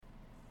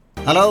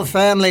Hello,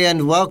 family,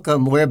 and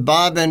welcome. We're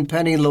Bob and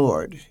Penny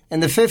Lord.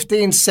 In the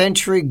 15th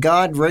century,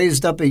 God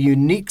raised up a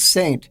unique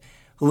saint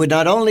who would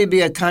not only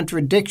be a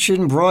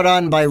contradiction brought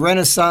on by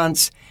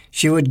Renaissance,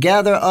 she would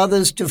gather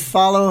others to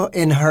follow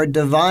in her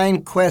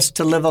divine quest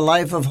to live a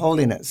life of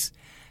holiness.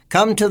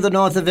 Come to the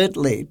north of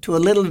Italy, to a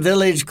little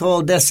village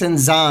called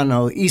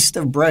Desenzano, east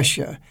of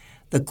Brescia.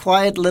 The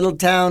quiet little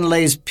town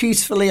lays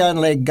peacefully on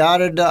Lake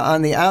Garda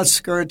on the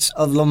outskirts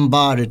of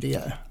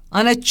Lombardia.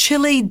 On a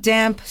chilly,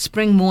 damp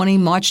spring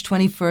morning, March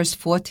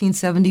 21st,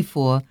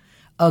 1474,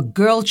 a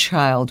girl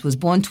child was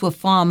born to a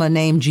farmer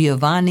named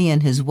Giovanni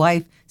and his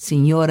wife,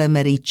 Signora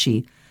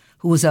Medici,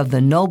 who was of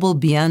the noble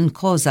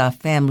Biancosa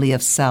family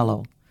of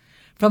Salo.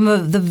 From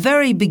the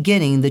very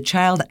beginning, the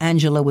child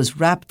Angela was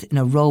wrapped in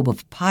a robe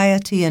of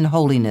piety and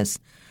holiness,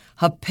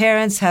 her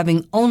parents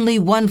having only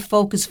one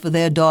focus for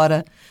their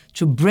daughter,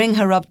 to bring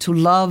her up to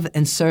love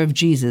and serve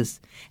Jesus.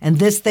 And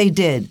this they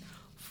did,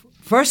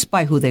 first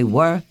by who they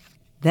were,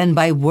 then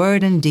by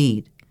word and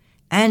deed.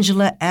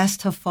 Angela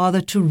asked her father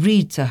to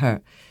read to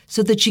her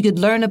so that she could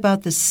learn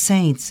about the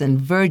saints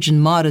and virgin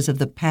martyrs of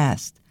the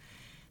past.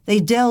 They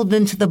delved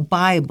into the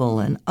Bible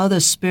and other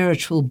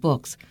spiritual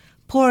books,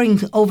 poring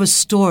over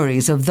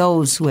stories of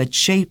those who had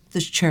shaped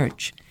the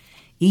church.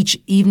 Each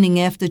evening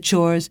after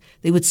chores,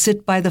 they would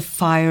sit by the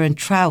fire and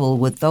travel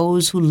with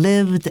those who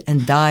lived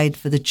and died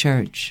for the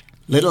church.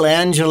 Little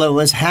Angela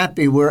was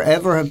happy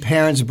wherever her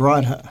parents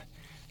brought her.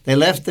 They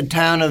left the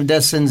town of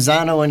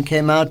Desenzano and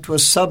came out to a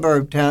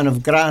suburb town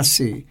of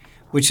Grassi,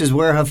 which is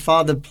where her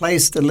father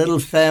placed the little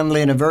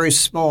family in a very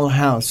small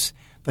house,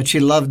 but she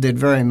loved it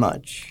very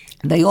much.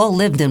 They all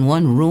lived in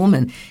one room,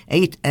 and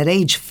at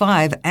age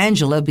 5,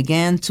 Angela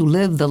began to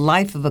live the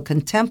life of a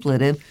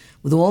contemplative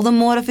with all the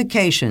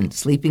mortification,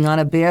 sleeping on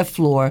a bare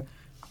floor.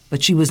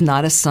 But she was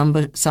not a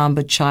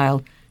somber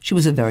child. She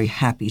was a very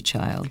happy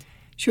child.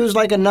 She was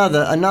like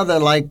another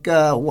like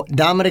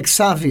Dominic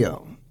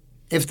Savio.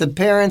 If the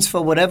parents,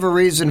 for whatever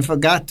reason,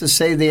 forgot to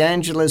say the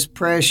Angelus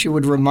prayer, she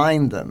would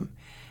remind them.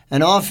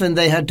 And often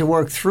they had to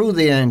work through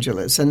the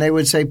Angelus, and they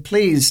would say,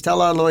 "Please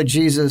tell our Lord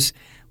Jesus,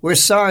 we're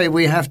sorry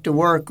we have to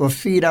work or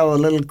feed our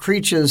little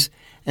creatures,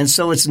 and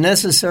so it's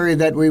necessary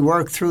that we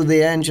work through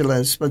the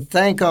Angelus. But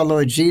thank our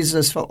Lord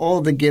Jesus for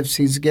all the gifts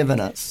he's given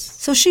us."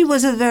 So she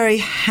was a very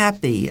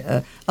happy,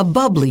 a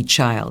bubbly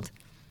child.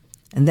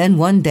 And then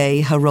one day,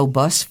 her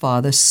robust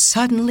father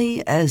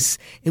suddenly,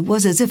 it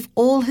was as if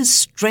all his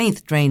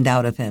strength drained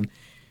out of him,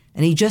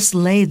 and he just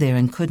lay there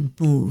and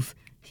couldn't move.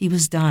 He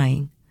was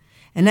dying.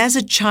 And as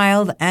a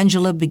child,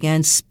 Angela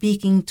began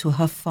speaking to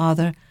her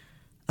father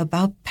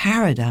about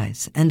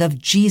paradise and of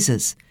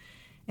Jesus,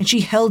 and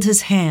she held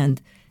his hand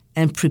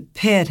and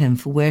prepared him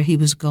for where he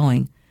was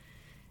going.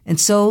 And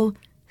so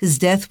his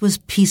death was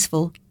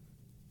peaceful,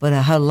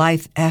 but her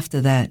life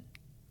after that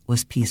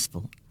was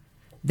peaceful.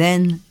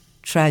 Then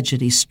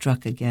tragedy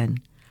struck again.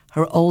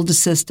 Her older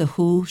sister,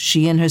 who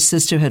she and her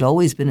sister had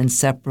always been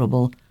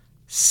inseparable,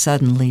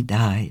 suddenly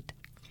died.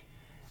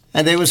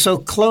 And they were so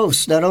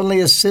close, not only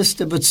as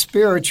sister, but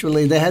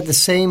spiritually. They had the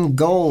same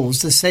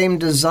goals, the same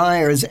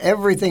desires.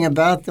 Everything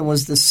about them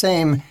was the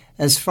same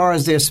as far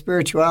as their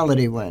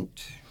spirituality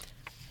went.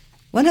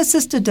 When her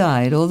sister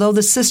died, although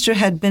the sister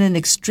had been an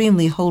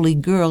extremely holy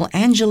girl,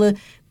 Angela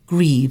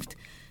grieved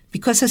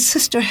because her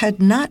sister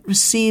had not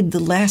received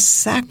the last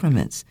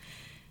sacraments,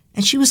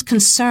 and she was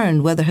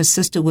concerned whether her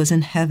sister was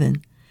in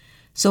heaven.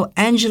 So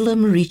Angela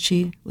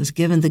Merici was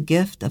given the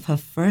gift of her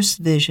first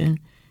vision,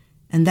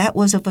 and that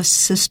was of a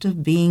sister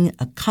being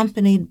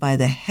accompanied by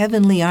the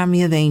heavenly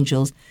army of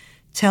angels,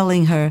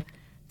 telling her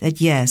that,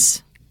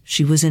 yes,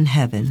 she was in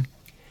heaven.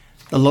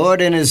 The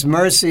Lord in his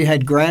mercy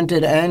had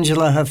granted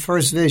Angela her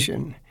first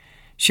vision.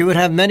 She would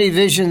have many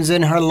visions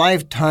in her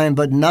lifetime,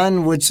 but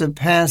none would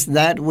surpass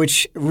that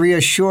which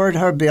reassured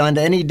her beyond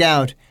any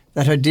doubt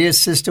that her dear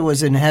sister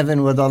was in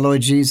heaven with our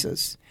Lord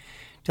Jesus.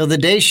 Till the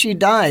day she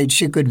died,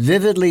 she could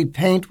vividly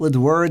paint with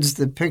words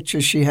the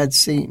picture she had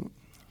seen.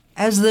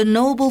 As the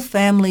noble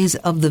families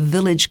of the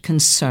village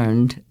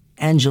concerned,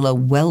 Angela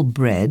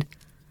well-bred,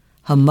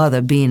 her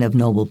mother being of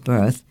noble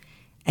birth,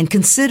 and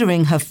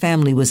considering her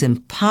family was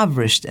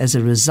impoverished as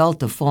a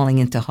result of falling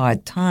into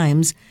hard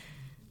times,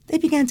 they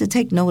began to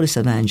take notice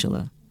of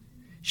Angela.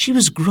 She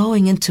was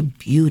growing into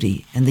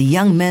beauty, and the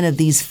young men of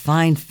these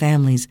fine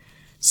families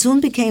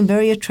soon became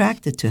very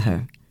attracted to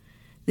her.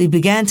 They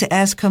began to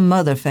ask her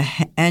mother for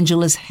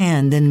Angela's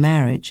hand in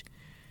marriage.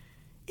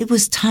 It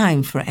was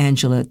time for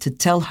Angela to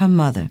tell her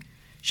mother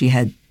she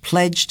had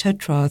pledged her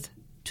troth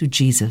to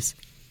Jesus,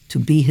 to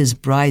be his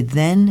bride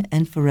then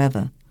and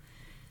forever.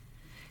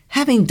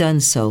 Having done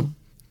so,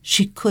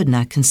 she could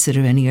not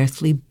consider any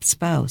earthly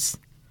spouse.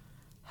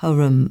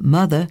 Her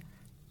mother,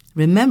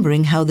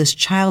 remembering how this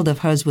child of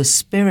hers was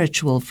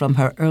spiritual from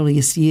her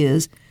earliest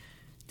years,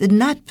 did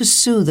not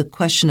pursue the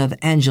question of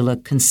Angela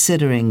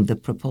considering the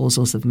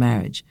proposals of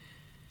marriage.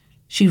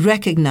 She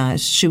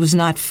recognized she was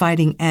not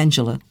fighting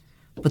Angela,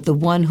 but the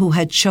one who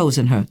had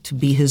chosen her to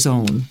be his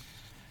own.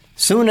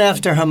 Soon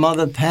after her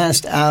mother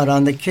passed out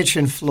on the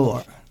kitchen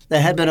floor,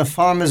 There had been a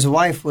farmer's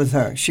wife with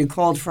her. She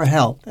called for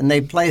help, and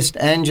they placed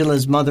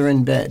Angela's mother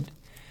in bed.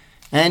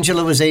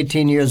 Angela was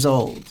 18 years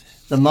old.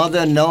 The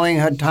mother, knowing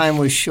her time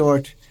was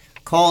short,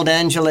 called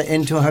Angela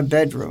into her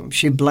bedroom.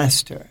 She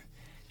blessed her.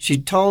 She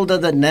told her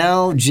that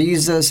now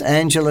Jesus,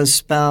 Angela's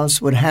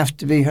spouse, would have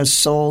to be her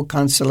sole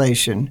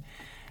consolation,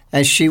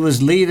 as she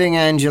was leaving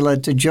Angela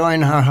to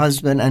join her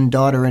husband and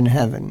daughter in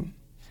heaven.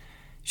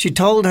 She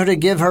told her to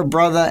give her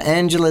brother,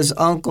 Angela's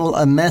uncle,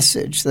 a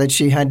message that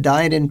she had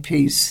died in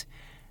peace,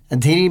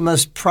 and he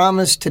must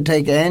promise to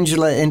take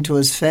Angela into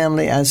his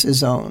family as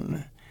his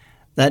own.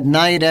 That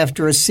night,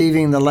 after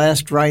receiving the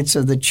last rites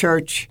of the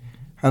church,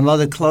 her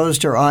mother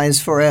closed her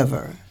eyes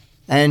forever.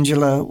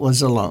 Angela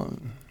was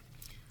alone.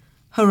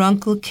 Her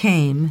uncle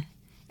came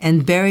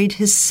and buried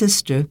his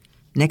sister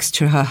next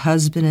to her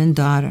husband and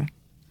daughter.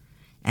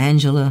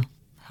 Angela,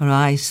 her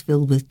eyes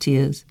filled with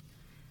tears,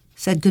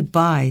 said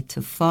goodbye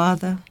to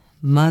father,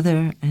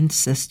 mother, and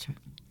sister.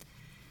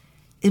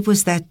 It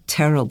was that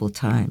terrible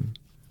time.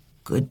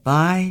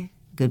 Goodbye,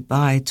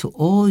 goodbye to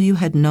all you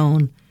had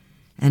known,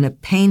 and a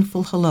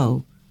painful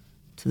hello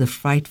to the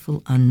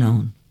frightful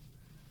unknown.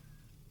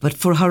 But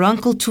for her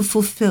uncle to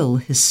fulfill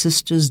his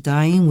sister's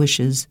dying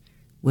wishes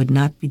would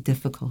not be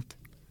difficult.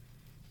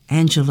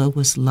 Angela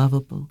was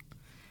lovable.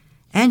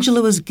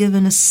 Angela was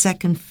given a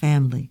second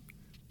family,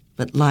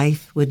 but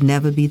life would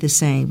never be the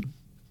same.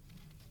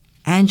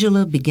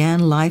 Angela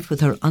began life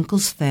with her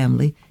uncle's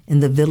family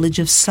in the village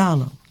of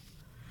Salo.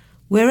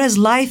 Whereas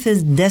life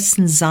in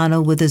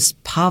Desenzano with its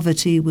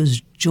poverty was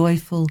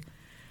joyful,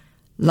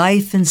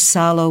 life in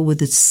Salo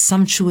with its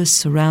sumptuous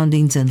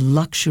surroundings and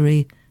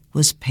luxury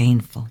was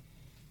painful.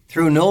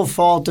 Through no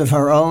fault of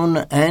her own,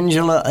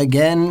 Angela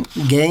again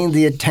gained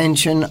the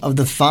attention of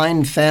the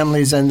fine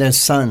families and their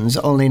sons,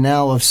 only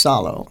now of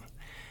Salo.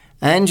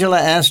 Angela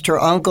asked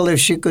her uncle if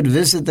she could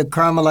visit the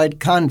Carmelite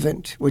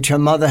convent, which her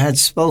mother had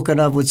spoken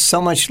of with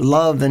so much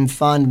love and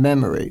fond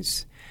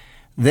memories.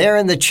 There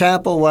in the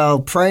chapel, while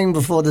praying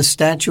before the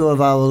statue of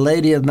Our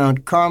Lady of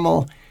Mount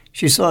Carmel,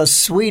 she saw a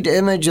sweet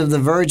image of the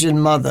Virgin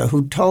Mother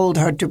who told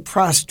her to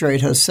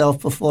prostrate herself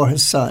before her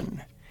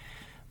son.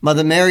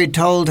 Mother Mary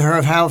told her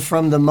of how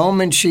from the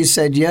moment she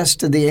said yes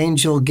to the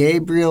angel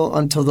Gabriel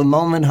until the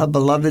moment her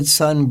beloved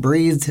son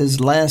breathed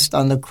his last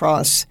on the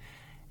cross,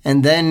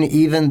 and then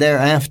even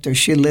thereafter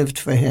she lived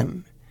for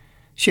him.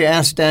 She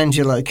asked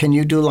Angela, "Can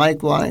you do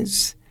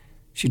likewise?"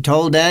 She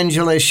told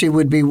Angela she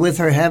would be with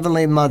her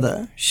Heavenly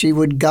Mother. She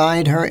would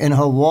guide her in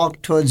her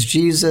walk towards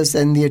Jesus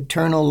and the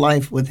eternal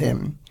life with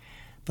him.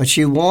 But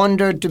she warned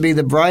her to be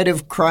the bride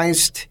of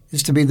Christ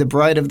is to be the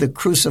bride of the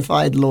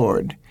crucified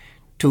Lord,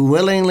 to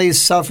willingly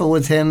suffer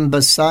with him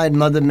beside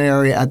Mother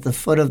Mary at the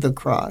foot of the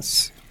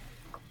cross.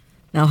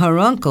 Now her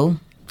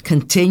uncle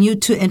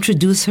continued to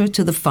introduce her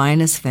to the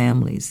finest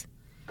families.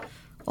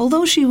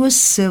 Although she was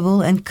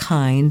civil and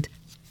kind,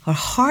 her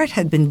heart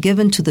had been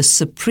given to the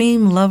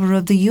supreme lover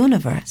of the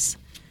universe.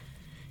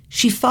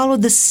 She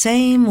followed the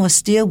same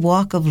austere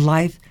walk of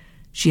life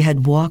she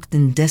had walked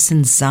in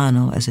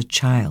Desenzano as a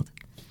child.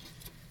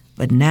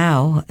 But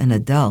now, an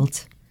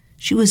adult,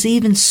 she was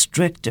even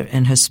stricter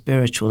in her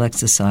spiritual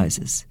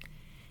exercises.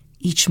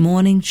 Each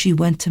morning she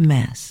went to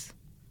Mass.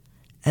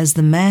 As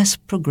the Mass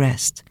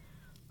progressed,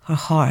 her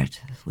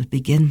heart would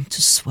begin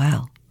to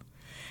swell.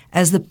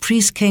 As the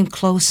priest came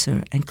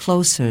closer and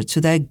closer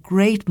to that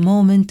great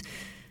moment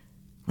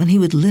when he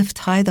would lift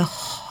high the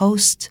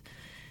host,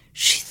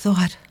 she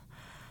thought,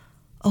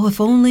 "Oh,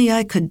 if only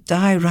I could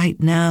die right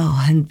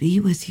now and be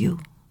with you,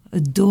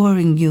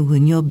 adoring you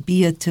in your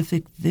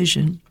beatific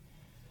vision."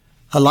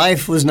 Her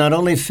life was not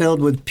only filled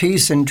with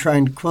peace and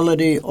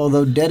tranquility,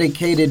 although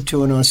dedicated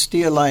to an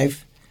austere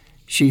life,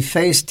 she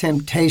faced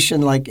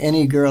temptation like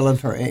any girl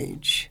of her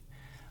age.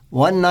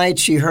 One night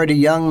she heard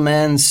a young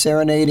man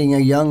serenading a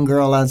young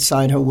girl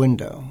outside her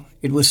window.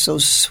 It was so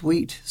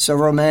sweet, so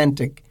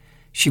romantic.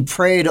 She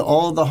prayed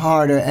all the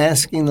harder,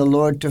 asking the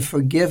Lord to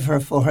forgive her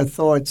for her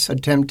thoughts, her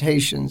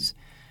temptations.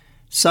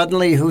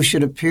 Suddenly, who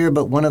should appear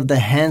but one of the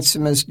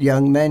handsomest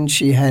young men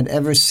she had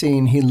ever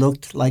seen? He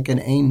looked like an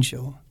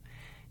angel.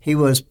 He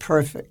was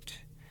perfect.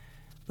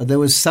 But there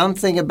was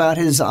something about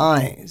his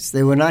eyes.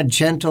 They were not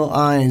gentle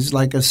eyes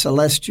like a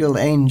celestial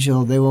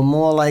angel. They were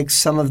more like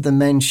some of the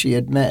men she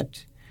had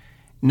met.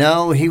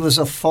 No, he was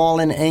a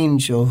fallen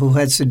angel who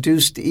had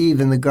seduced Eve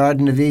in the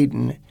Garden of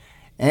Eden.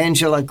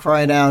 Angela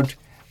cried out,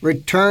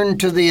 "Return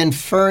to the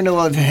inferno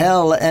of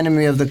hell,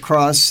 enemy of the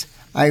cross.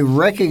 I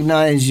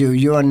recognize you.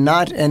 You are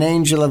not an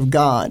angel of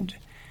God."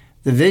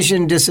 The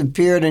vision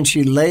disappeared and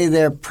she lay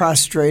there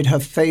prostrate, her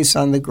face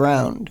on the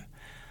ground.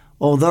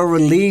 Although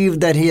relieved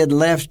that he had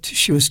left,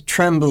 she was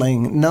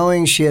trembling,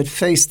 knowing she had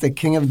faced the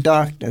King of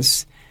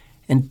Darkness,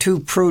 and too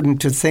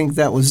prudent to think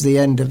that was the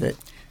end of it.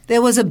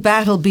 There was a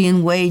battle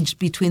being waged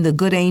between the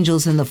good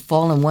angels and the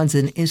fallen ones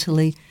in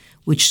Italy,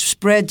 which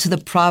spread to the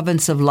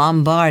province of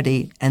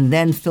Lombardy and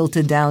then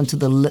filtered down to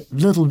the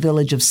little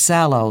village of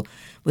Salo,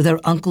 with her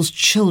uncle's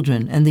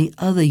children and the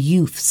other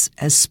youths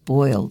as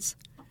spoils.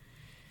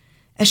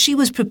 As she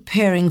was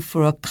preparing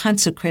for a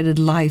consecrated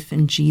life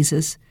in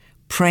Jesus,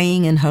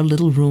 praying in her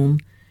little room,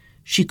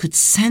 She could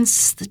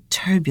sense the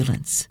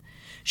turbulence.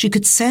 She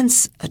could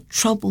sense a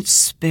troubled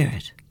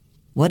spirit.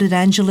 What did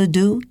Angela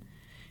do?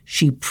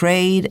 She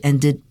prayed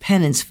and did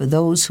penance for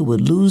those who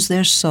would lose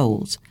their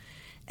souls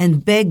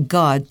and begged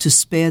God to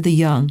spare the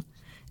young,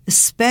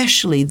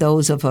 especially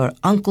those of her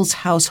uncle's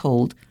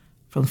household,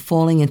 from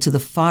falling into the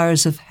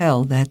fires of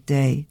hell that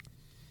day.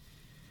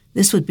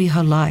 This would be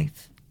her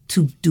life,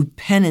 to do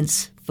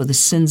penance for the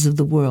sins of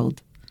the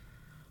world.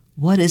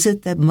 What is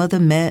it that Mother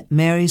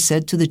Mary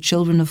said to the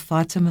children of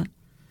Fatima?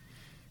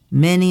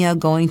 Many are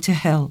going to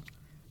hell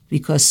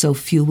because so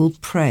few will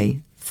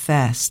pray,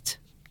 fast,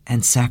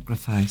 and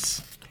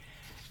sacrifice.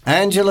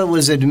 Angela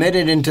was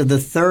admitted into the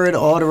Third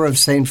Order of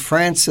St.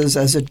 Francis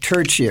as a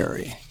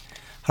tertiary.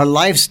 Her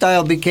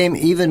lifestyle became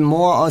even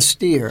more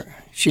austere.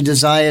 She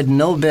desired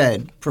no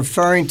bed,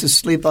 preferring to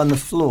sleep on the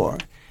floor,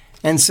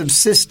 and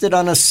subsisted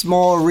on a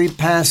small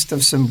repast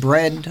of some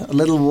bread, a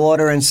little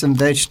water, and some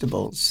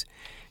vegetables.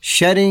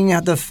 Shedding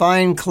the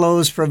fine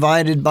clothes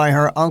provided by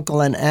her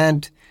uncle and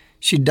aunt,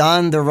 she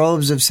donned the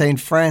robes of St.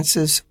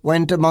 Francis,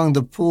 went among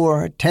the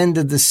poor,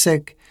 tended the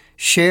sick,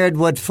 shared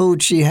what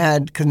food she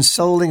had,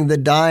 consoling the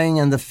dying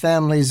and the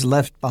families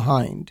left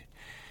behind.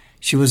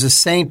 She was a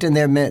saint in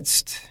their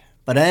midst,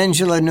 but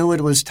Angela knew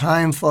it was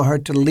time for her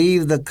to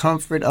leave the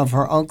comfort of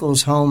her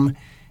uncle's home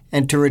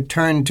and to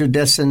return to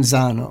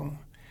Desenzano.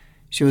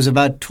 She was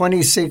about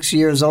 26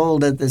 years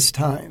old at this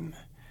time.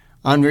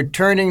 On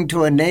returning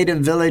to a native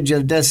village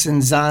of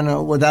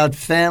Desenzano without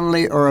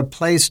family or a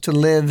place to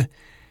live,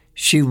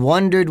 she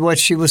wondered what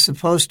she was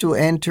supposed to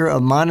enter, a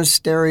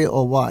monastery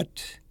or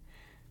what.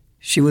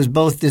 She was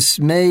both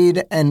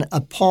dismayed and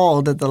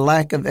appalled at the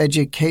lack of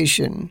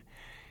education.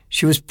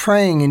 She was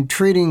praying,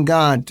 entreating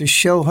God to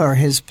show her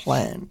his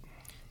plan.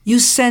 You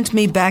sent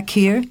me back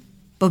here,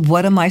 but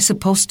what am I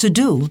supposed to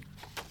do?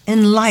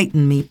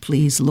 Enlighten me,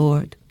 please,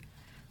 Lord.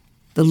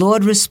 The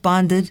Lord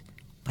responded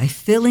by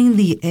filling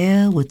the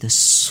air with the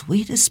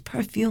sweetest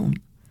perfume.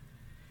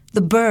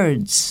 The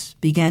birds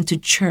began to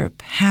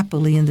chirp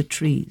happily in the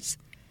trees.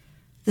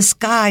 The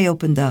sky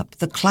opened up,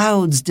 the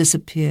clouds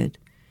disappeared,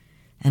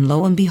 and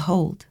lo and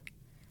behold,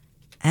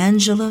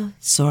 Angela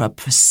saw a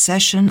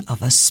procession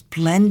of a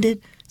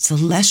splendid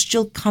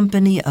celestial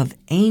company of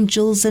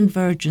angels and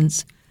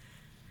virgins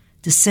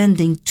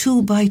descending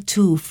 2 by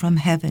 2 from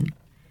heaven,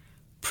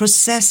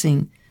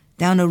 processing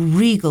down a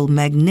regal,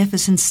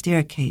 magnificent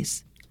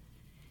staircase.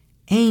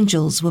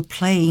 Angels were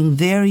playing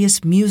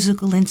various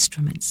musical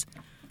instruments,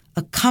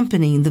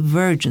 accompanying the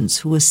virgins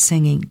who were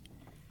singing.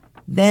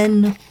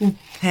 Then who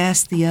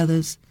passed the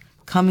others,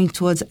 coming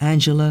towards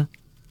Angela,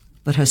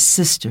 but her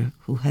sister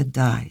who had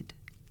died.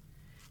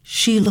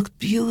 She looked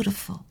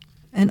beautiful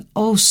and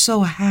oh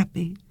so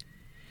happy.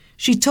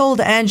 She told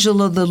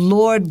Angela the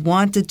Lord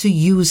wanted to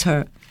use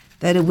her,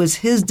 that it was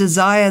his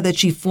desire that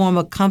she form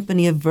a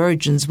company of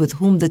virgins with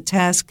whom the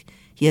task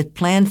he had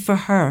planned for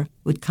her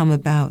would come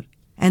about.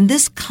 And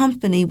this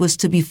company was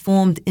to be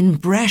formed in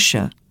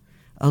Brescia,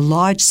 a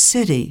large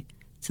city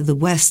to the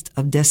west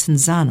of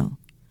Desenzano.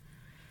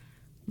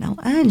 Now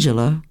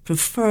Angela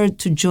preferred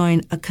to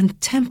join a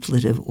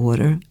contemplative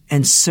order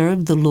and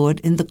serve the Lord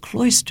in the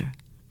cloister.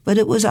 But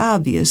it was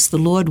obvious the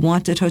Lord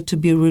wanted her to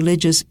be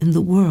religious in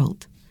the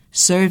world,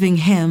 serving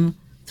him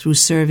through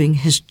serving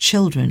his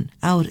children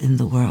out in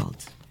the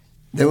world.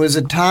 There was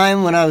a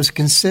time when I was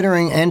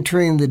considering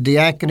entering the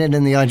diaconate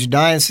in the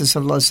Archdiocese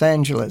of Los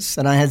Angeles,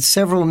 and I had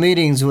several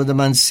meetings with a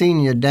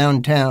Monsignor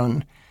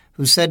downtown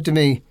who said to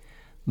me,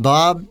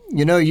 "Bob,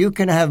 you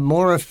can have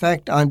more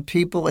effect on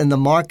people in the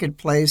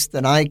marketplace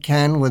than I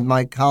can with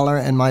my collar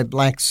and my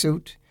black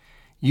suit.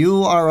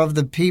 You are of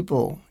the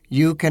people.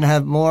 You can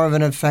have more of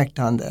an effect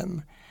on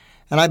them."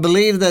 And I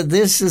believe that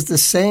this is the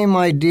same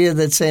idea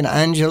that St.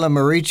 Angela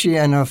Merici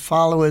and her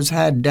followers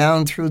had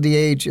down through the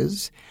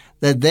ages,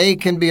 that they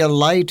can be a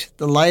light,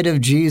 the light of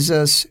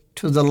Jesus,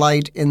 to the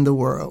light in the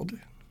world.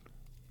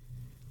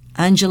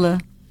 Angela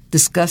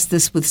discussed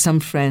this with some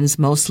friends,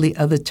 mostly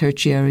other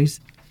tertiaries.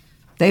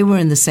 They were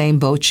in the same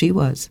boat she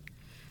was.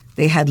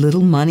 They had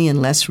little money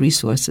and less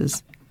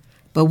resources.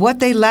 But what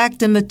they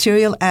lacked in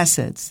material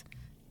assets,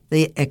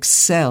 they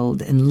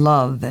excelled in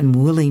love and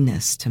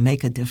willingness to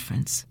make a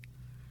difference.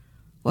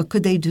 What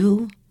could they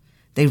do?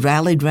 They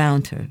rallied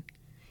round her.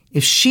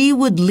 If she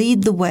would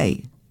lead the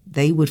way,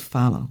 they would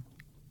follow.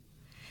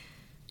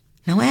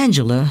 Now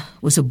Angela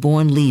was a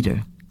born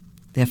leader.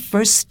 Their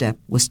first step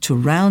was to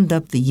round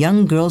up the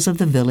young girls of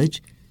the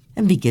village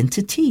and begin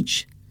to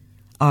teach.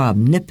 Our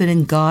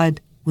omnipotent God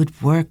would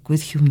work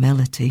with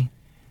humility.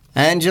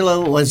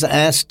 Angela was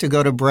asked to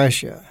go to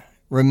Brescia.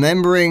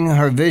 Remembering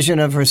her vision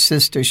of her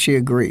sister, she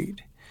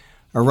agreed.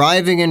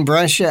 Arriving in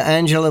Brescia,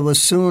 Angela was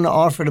soon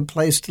offered a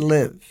place to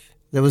live.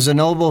 There was a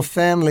noble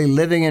family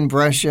living in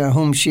Brescia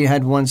whom she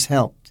had once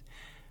helped.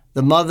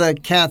 The mother,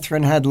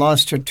 Catherine, had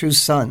lost her 2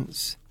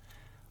 sons.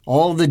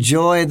 All the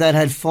joy that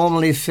had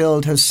formerly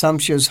filled her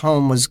sumptuous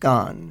home was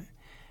gone.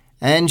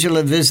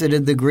 Angela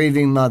visited the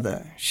grieving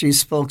mother. She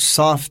spoke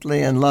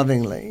softly and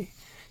lovingly.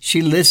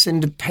 She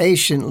listened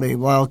patiently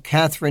while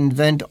Catherine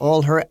vent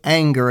all her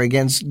anger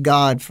against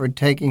God for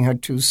taking her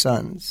 2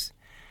 sons.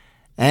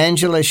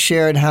 Angela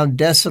shared how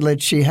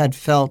desolate she had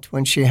felt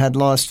when she had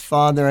lost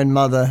father and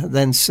mother,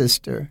 then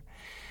sister.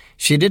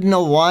 She didn't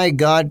know why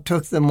God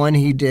took them when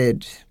he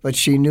did, but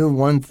she knew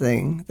one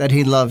thing, that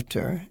he loved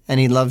her, and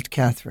he loved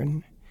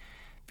Catherine.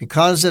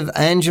 Because of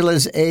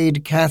Angela's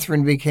aid,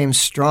 Catherine became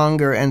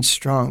stronger and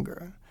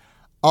stronger.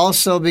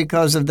 Also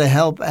because of the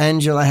help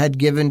Angela had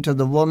given to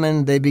the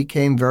woman, they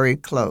became very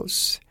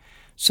close.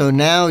 So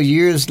now,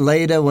 years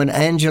later, when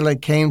Angela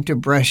came to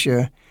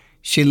Brescia,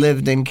 she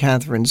lived in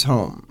Catherine's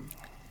home.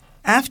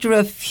 After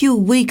a few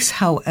weeks,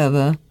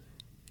 however,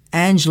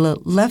 Angela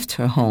left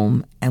her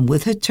home and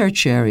with her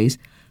tertiaries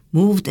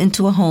moved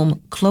into a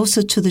home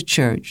closer to the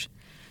church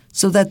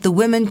so that the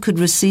women could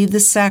receive the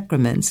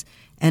sacraments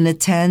and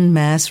attend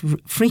Mass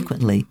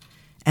frequently,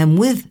 and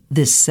with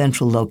this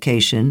central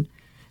location,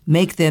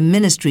 make their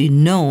ministry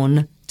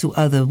known to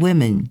other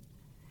women.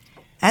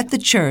 At the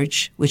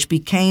church, which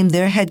became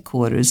their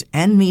headquarters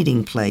and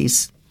meeting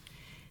place,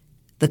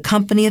 the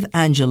company of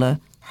Angela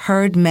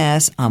heard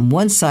Mass on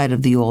one side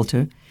of the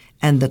altar,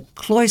 and the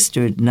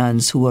cloistered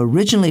nuns who were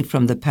originally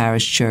from the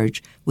parish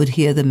church would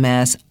hear the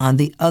Mass on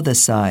the other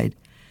side,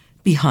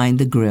 behind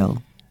the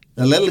grill.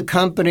 The little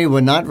company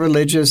were not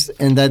religious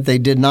in that they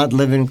did not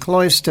live in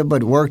cloister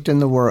but worked in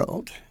the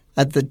world.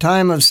 At the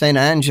time of St.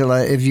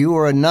 Angela, if you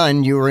were a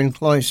nun, you were in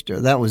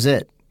cloister. That was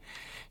it.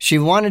 She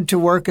wanted to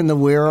work in the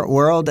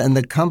world, and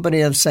the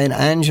company of St.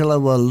 Angela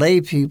were lay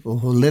people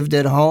who lived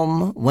at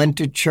home, went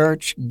to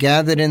church,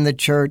 gathered in the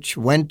church,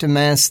 went to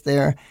Mass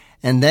there,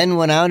 and then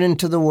went out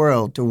into the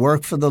world to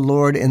work for the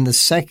Lord in the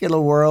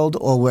secular world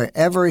or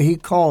wherever he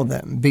called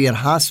them, be it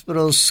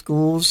hospitals,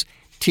 schools,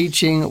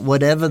 teaching,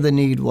 whatever the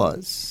need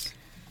was.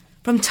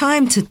 From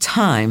time to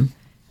time,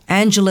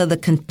 Angela the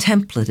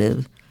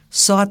Contemplative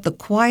sought the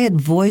quiet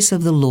voice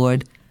of the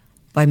Lord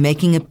by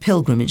making a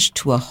pilgrimage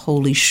to a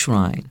holy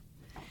shrine.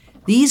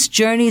 These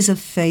journeys of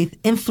faith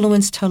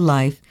influenced her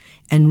life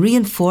and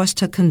reinforced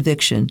her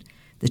conviction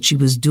that she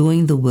was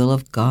doing the will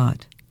of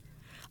God.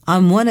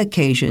 On one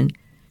occasion,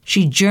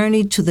 she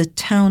journeyed to the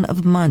town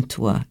of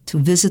Mantua to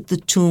visit the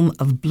tomb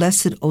of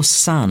Blessed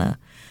Ossana,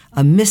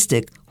 a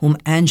mystic whom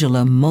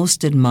Angela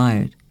most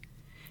admired.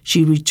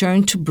 She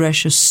returned to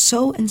Brescia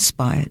so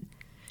inspired,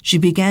 she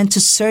began to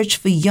search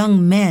for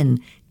young men,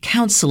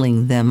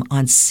 counseling them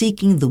on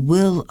seeking the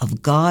will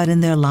of God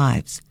in their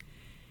lives.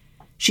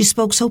 She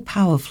spoke so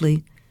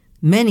powerfully,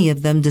 many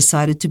of them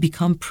decided to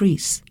become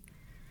priests.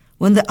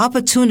 When the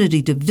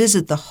opportunity to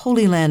visit the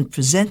Holy Land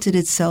presented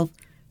itself,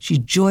 she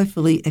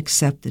joyfully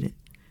accepted it.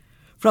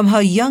 From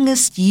her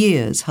youngest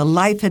years, her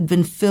life had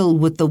been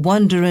filled with the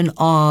wonder and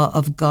awe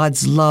of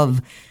God's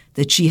love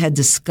that she had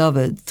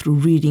discovered through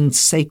reading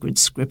sacred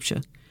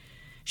scripture.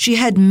 She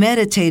had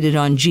meditated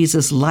on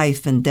Jesus'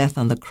 life and death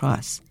on the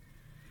cross.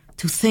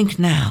 To think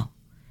now,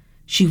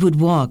 she would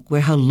walk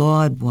where her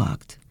Lord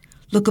walked,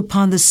 look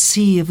upon the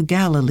Sea of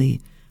Galilee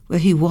where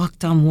he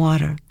walked on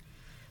water,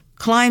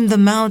 climb the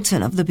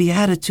mountain of the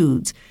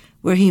Beatitudes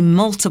where he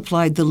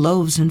multiplied the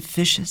loaves and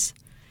fishes,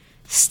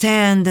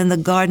 stand in the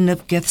Garden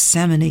of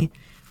Gethsemane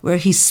where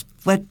he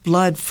sweat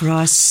blood for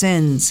our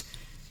sins,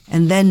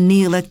 and then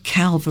kneel at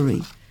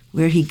Calvary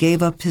where he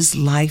gave up his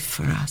life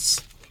for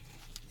us.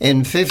 In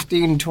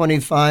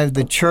 1525,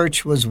 the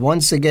church was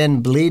once again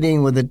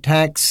bleeding with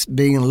attacks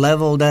being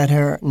leveled at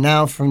her,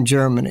 now from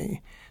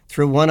Germany,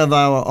 through one of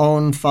our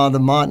own, Father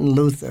Martin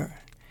Luther.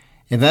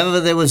 If ever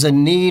there was a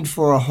need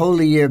for a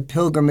Holy Year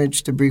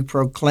pilgrimage to be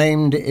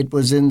proclaimed, it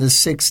was in the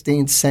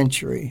 16th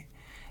century.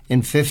 In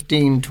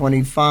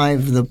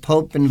 1525, the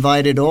Pope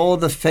invited all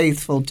the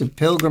faithful to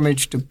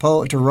pilgrimage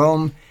to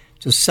Rome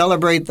to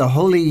celebrate the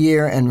Holy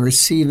Year and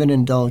receive an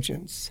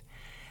indulgence.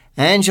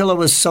 Angela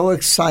was so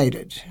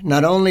excited,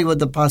 not only with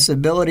the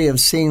possibility of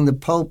seeing the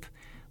Pope,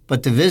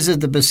 but to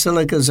visit the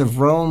basilicas of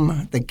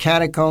Rome, the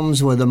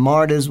catacombs where the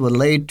martyrs were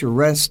laid to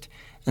rest,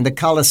 and the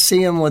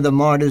Colosseum where the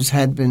martyrs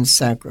had been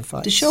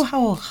sacrificed. To show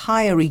how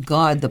high a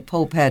regard the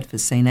Pope had for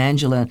St.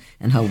 Angela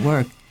and her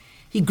work,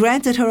 he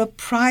granted her a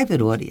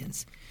private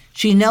audience.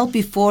 She knelt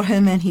before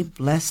him and he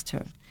blessed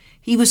her.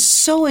 He was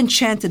so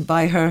enchanted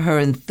by her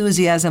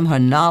enthusiasm, her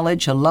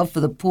knowledge, her love for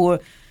the poor,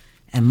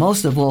 and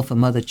most of all for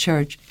Mother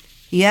Church.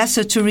 He asked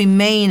her to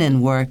remain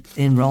and work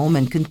in Rome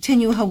and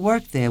continue her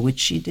work there, which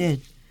she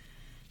did.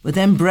 But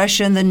then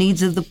Brescia and the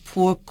needs of the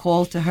poor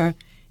called to her,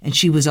 and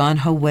she was on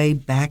her way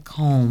back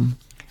home.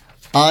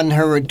 On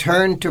her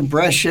return to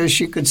Brescia,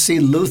 she could see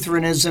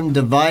Lutheranism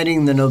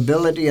dividing the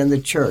nobility and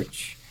the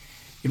church.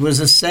 It was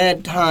a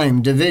sad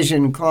time,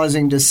 division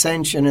causing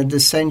dissension and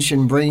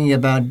dissension bringing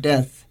about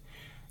death.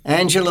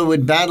 Angela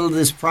would battle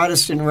this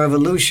Protestant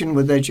revolution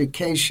with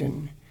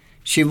education.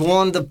 She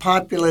warned the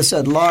populace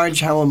at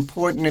large how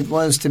important it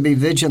was to be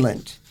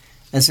vigilant,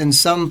 as in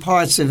some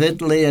parts of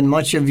Italy and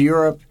much of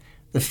Europe,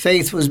 the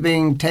faith was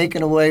being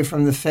taken away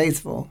from the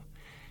faithful.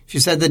 She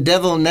said the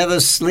devil never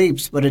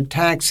sleeps but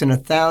attacks in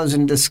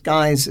 1,000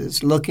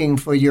 disguises, looking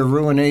for your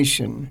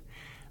ruination.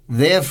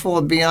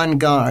 Therefore be on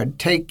guard,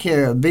 take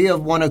care, be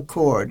of one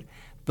accord,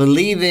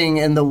 believing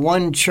in the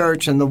one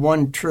church and the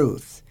one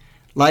truth.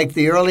 Like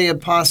the early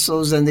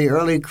apostles and the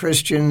early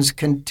Christians,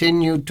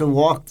 continue to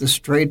walk the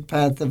straight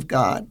path of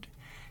God.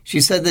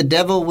 She said the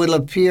devil will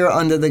appear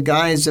under the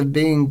guise of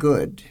being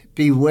good.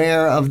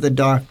 Beware of the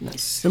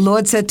darkness. The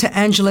Lord said to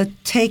Angela,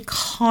 "Take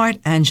heart,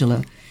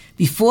 Angela.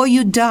 Before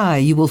you die,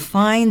 you will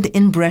find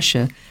in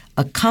Brescia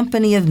a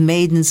company of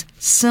maidens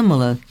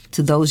similar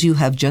to those you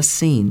have just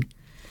seen."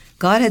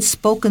 God had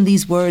spoken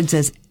these words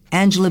as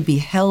Angela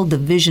beheld the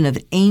vision of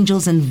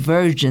angels and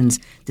virgins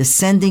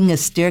descending a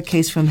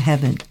staircase from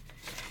heaven.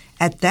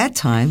 At that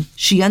time,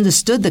 she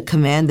understood the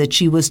command that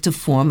she was to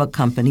form a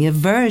company of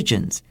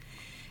virgins.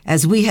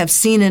 As we have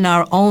seen in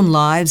our own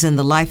lives and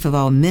the life of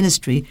our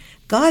ministry,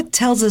 God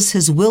tells us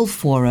His will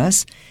for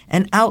us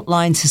and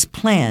outlines His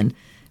plan,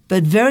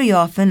 but very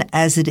often,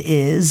 as it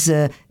is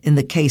in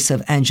the case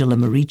of Angela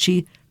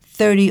Merici,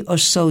 30 or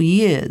so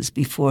years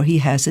before He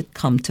has it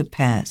come to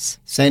pass.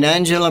 St.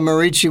 Angela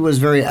Merici was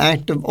very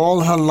active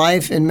all her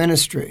life in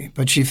ministry,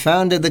 but she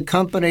founded the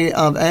company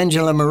of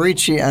Angela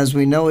Merici as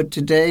we know it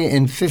today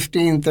in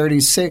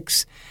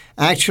 1536,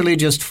 actually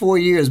just 4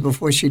 years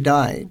before she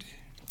died.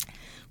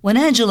 When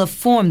Angela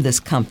formed this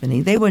company,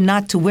 they were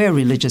not to wear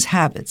religious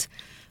habits,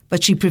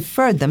 but she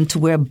preferred them to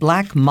wear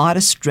black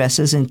modest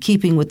dresses in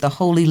keeping with the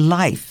holy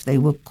life they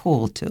were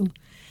called to.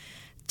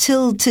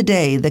 Till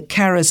today, the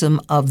charism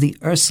of the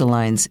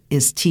Ursulines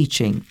is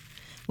teaching.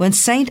 When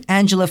St.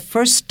 Angela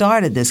first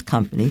started this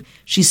company,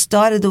 she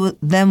started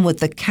them with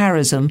the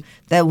charism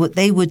that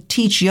they would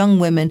teach young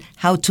women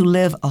how to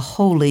live a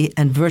holy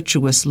and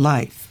virtuous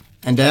life.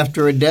 And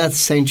after her death,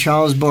 St.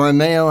 Charles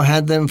Borromeo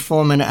had them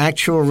form an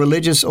actual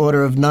religious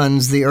order of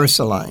nuns, the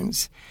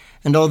Ursulines.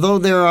 And although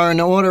there are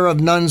an order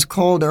of nuns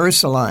called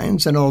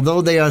Ursulines, and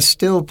although they are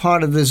still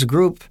part of this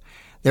group,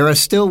 there are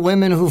still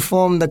women who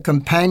form the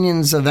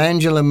companions of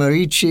Angela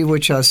Merici,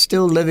 which are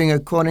still living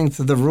according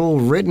to the rule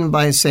written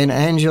by St.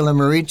 Angela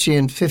Merici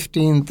in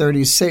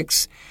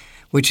 1536,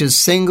 which is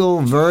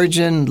single,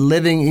 virgin,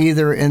 living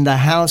either in the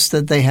house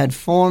that they had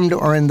formed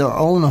or in their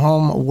own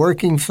home,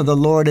 working for the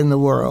Lord in the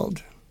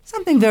world.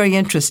 Something very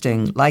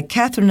interesting. Like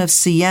Catherine of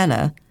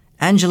Siena,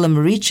 Angela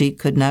Merici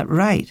could not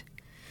write.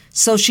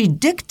 So she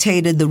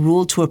dictated the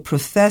rule to a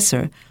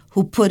professor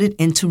who put it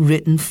into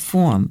written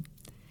form.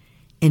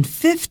 In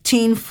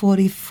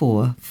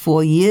 1544,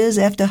 4 years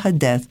after her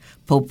death,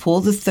 Pope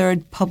Paul III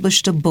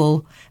published a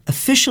bull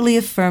officially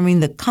affirming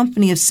the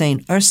Company of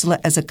St. Ursula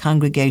as a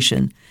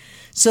congregation.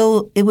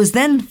 So it was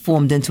then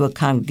formed into a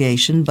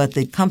congregation, but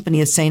the Company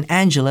of St.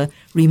 Angela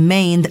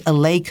remained a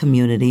lay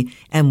community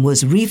and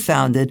was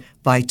refounded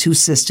by two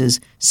sisters,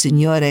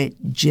 Signore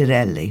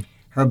Girelli.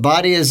 Her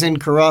body is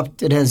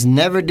incorrupt. It has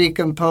never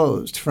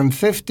decomposed. From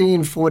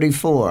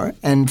 1544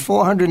 and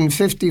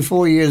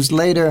 454 years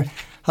later,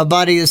 her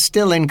body is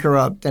still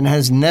incorrupt and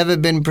has never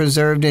been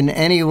preserved in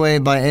any way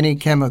by any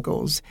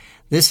chemicals.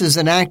 This is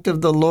an act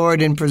of the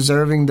Lord in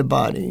preserving the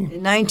body.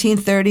 In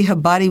 1930, her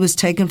body was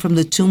taken from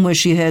the tomb where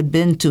she had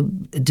been to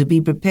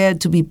be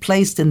prepared to be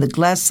placed in the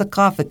glass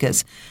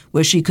sarcophagus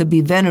where she could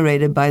be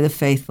venerated by the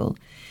faithful.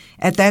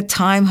 At that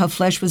time, her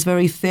flesh was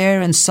very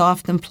fair and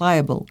soft and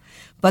pliable.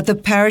 But the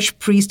parish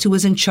priest who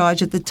was in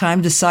charge at the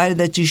time decided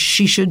that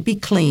she should be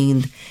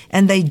cleaned,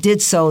 and they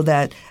did so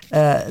that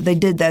they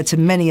did that to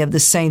many of the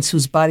saints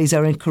whose bodies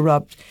are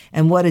incorrupt.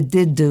 And what it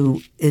did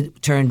do,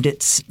 it turned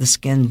the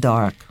skin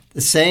dark. The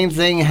same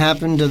thing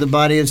happened to the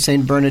body of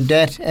St.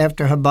 Bernadette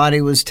after her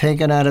body was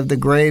taken out of the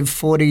grave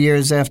 40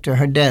 years after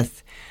her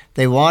death.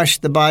 They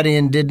washed the body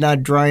and did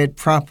not dry it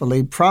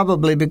properly,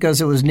 probably because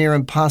it was near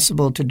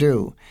impossible to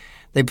do.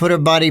 They put her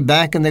body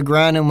back in the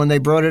ground, and when they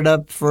brought it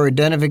up for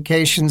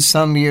identification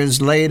some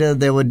years later,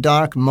 there were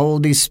dark,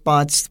 moldy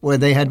spots where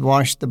they had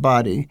washed the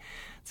body.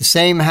 The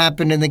same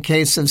happened in the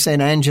case of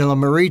St. Angela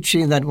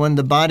Merici, that when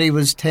the body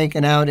was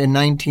taken out in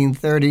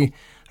 1930,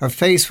 her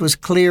face was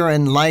clear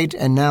and light,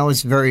 and now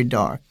it's very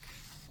dark.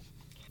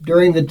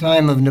 During the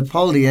time of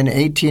Napoleon,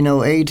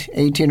 1808,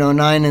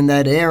 1809, in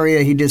that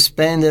area, he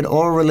disbanded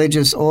all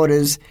religious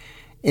orders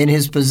in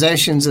his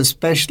possessions,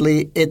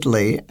 especially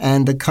Italy,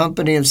 and the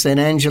Company of St.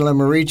 Angela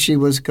Merici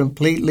was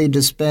completely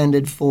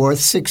disbanded for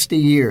 60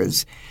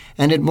 years.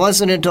 And it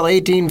wasn't until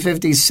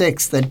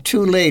 1856 that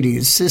two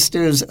ladies,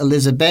 Sisters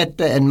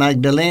Elisabetta and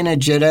Magdalena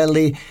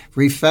Girelli,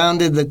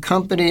 refounded the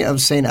Company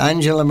of St.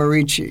 Angela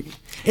Merici.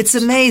 It's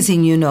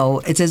amazing, you know.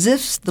 It's as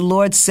if the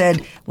Lord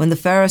said when the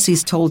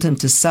Pharisees told him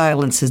to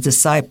silence his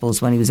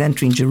disciples when he was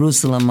entering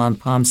Jerusalem on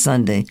Palm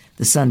Sunday,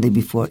 the Sunday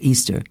before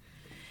Easter.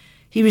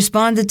 He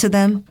responded to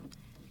them,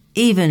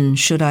 "Even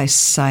should I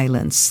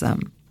silence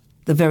them,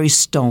 the very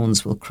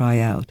stones will cry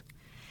out."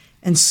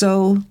 And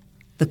so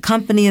the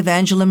Company of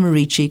Angela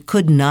Merici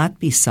could not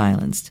be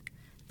silenced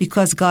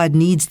because God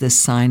needs this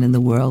sign in the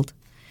world.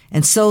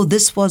 And so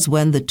this was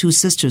when the two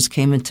sisters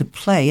came into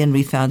play and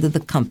refounded the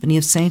Company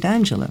of St.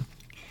 Angela.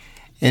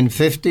 In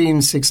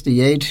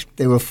 1568,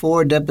 there were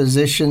 4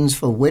 depositions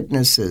for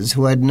witnesses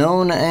who had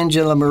known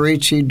Angela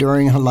Merici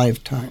during her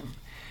lifetime.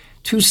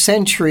 2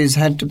 centuries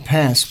had to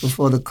pass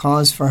before the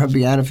cause for her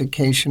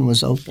beatification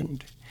was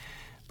opened.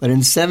 But in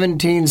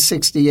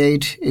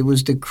 1768, it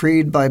was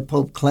decreed by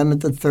Pope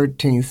Clement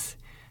XIII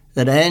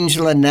that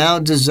Angela now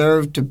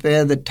deserved to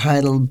bear the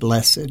title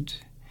Blessed.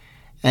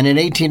 And in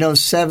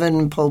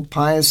 1807, Pope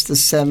Pius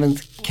VII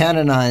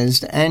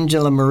canonized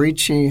Angela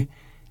Merici,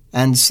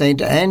 and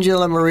St.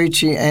 Angela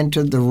Merici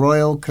entered the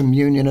Royal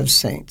Communion of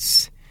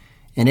Saints.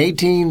 In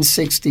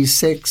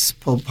 1866,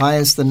 Pope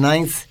Pius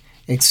IX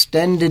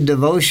extended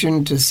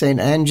devotion to St.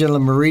 Angela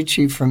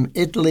Merici from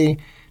Italy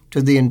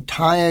to the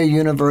entire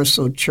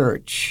Universal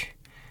Church.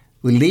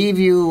 We leave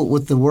you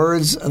with the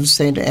words of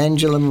St.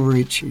 Angela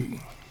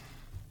Merici.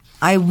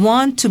 I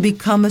want to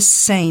become a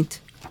saint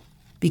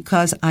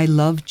because I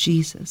love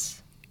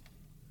Jesus.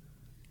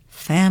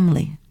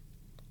 Family,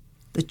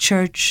 the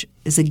church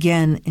is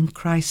again in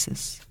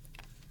crisis.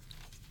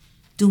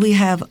 Do we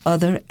have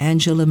other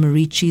Angela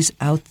Mericis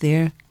out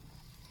there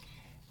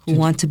who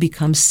want to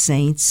become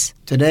saints?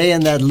 Today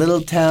in that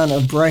little town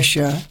of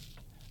Brescia,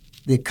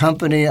 the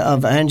company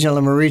of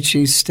Angela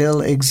Merici still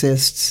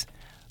exists,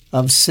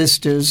 of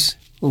sisters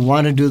who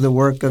want to do the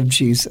work of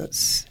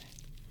Jesus.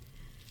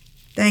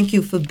 Thank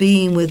you for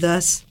being with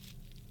us.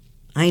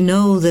 I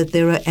know that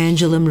there are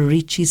Angela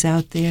Mericis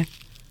out there.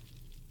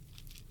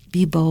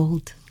 Be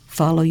bold.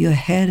 Follow your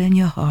head and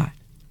your heart.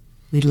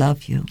 We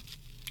love you.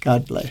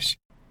 God bless you.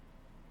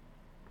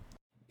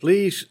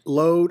 Please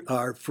load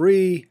our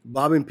free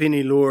Bob and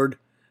Penny Lord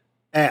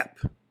app.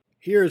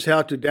 Here's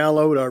how to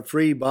download our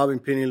free Bob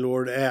and Penny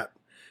Lord app.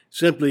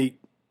 Simply,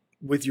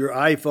 with your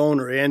iPhone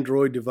or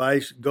Android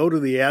device, go to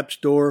the App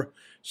Store,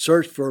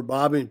 search for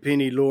Bob and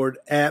Penny Lord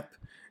app,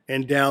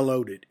 and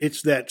download it.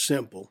 It's that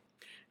simple.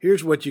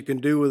 Here's what you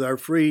can do with our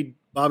free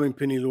Bob and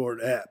Penny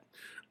Lord app.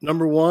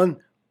 Number one,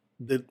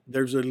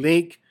 there's a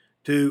link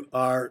to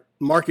our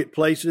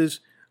marketplaces,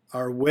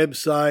 our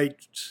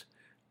websites,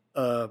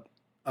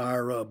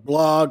 our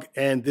blog,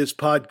 and this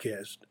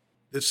podcast.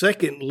 The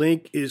second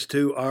link is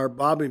to our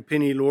Bob and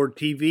Penny Lord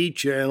TV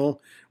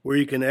channel, where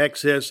you can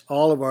access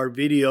all of our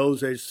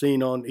videos as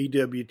seen on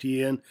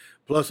EWTN,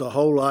 plus a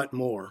whole lot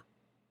more.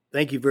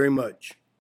 Thank you very much.